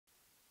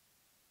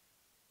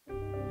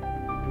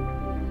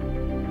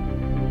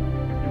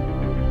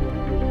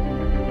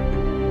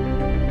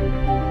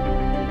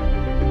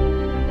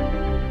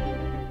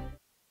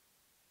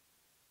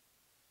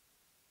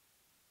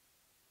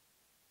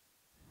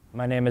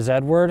My name is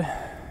Edward,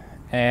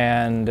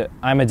 and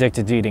I'm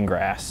addicted to eating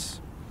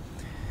grass.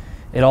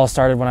 It all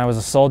started when I was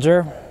a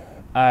soldier.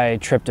 I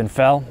tripped and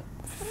fell,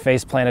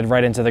 face planted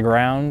right into the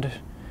ground,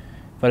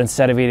 but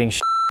instead of eating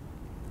shit,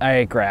 I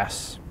ate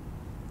grass,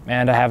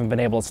 and I haven't been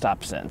able to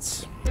stop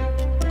since.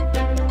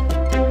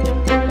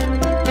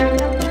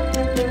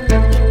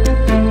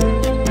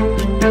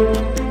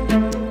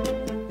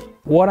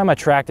 What I'm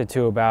attracted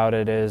to about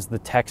it is the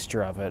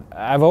texture of it.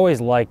 I've always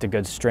liked a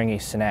good stringy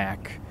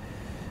snack.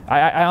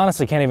 I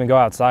honestly can't even go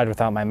outside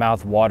without my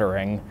mouth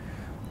watering.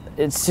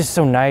 It's just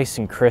so nice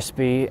and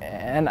crispy,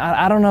 and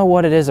I don't know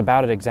what it is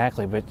about it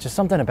exactly, but just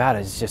something about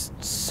it is just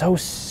so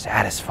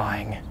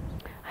satisfying.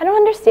 I don't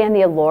understand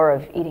the allure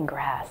of eating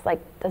grass. Like,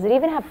 does it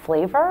even have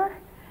flavor?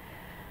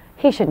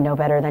 He should know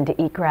better than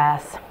to eat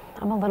grass.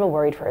 I'm a little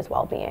worried for his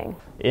well-being.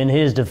 In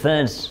his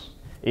defense,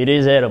 it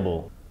is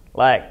edible.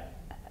 Like,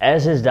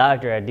 as his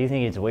doctor, I do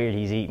think it's weird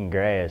he's eating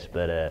grass,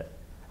 but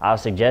I've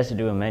suggested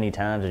to him many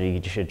times that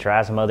he should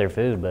try some other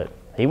food, but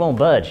he won't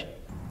budge.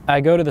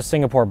 I go to the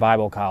Singapore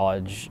Bible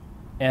College,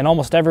 and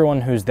almost everyone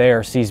who's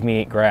there sees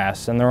me eat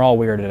grass, and they're all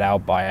weirded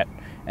out by it.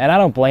 And I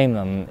don't blame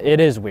them. It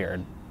is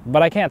weird,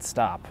 but I can't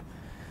stop.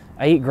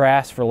 I eat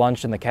grass for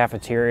lunch in the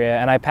cafeteria,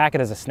 and I pack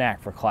it as a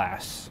snack for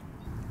class.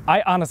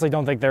 I honestly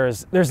don't think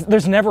there's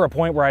never a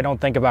point where I don't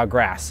think about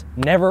grass.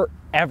 Never,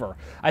 ever.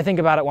 I think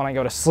about it when I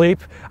go to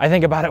sleep. I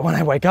think about it when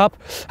I wake up.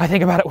 I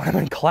think about it when I'm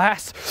in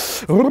class.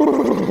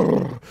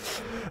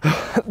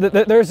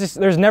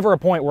 There's never a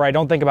point where I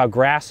don't think about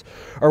grass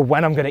or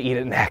when I'm gonna eat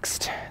it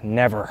next.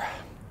 Never.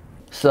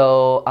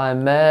 So I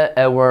met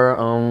Edward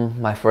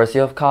my first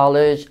year of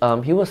college.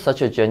 He was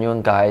such a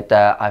genuine guy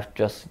that I've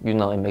just,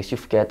 it makes you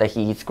forget that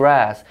he eats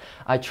grass.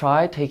 I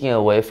tried taking it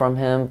away from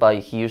him, but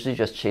he usually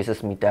just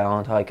chases me down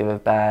until I give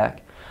it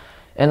back.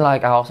 And I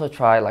also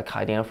tried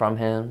hiding it from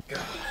him.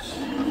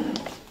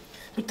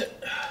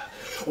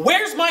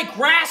 Where's my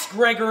grass,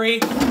 Gregory?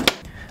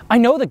 I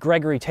know that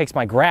Gregory takes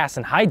my grass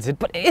and hides it,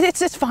 but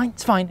it's fine,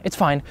 it's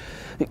fine.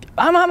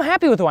 I'm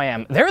happy with who I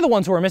am. They're the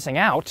ones who are missing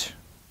out.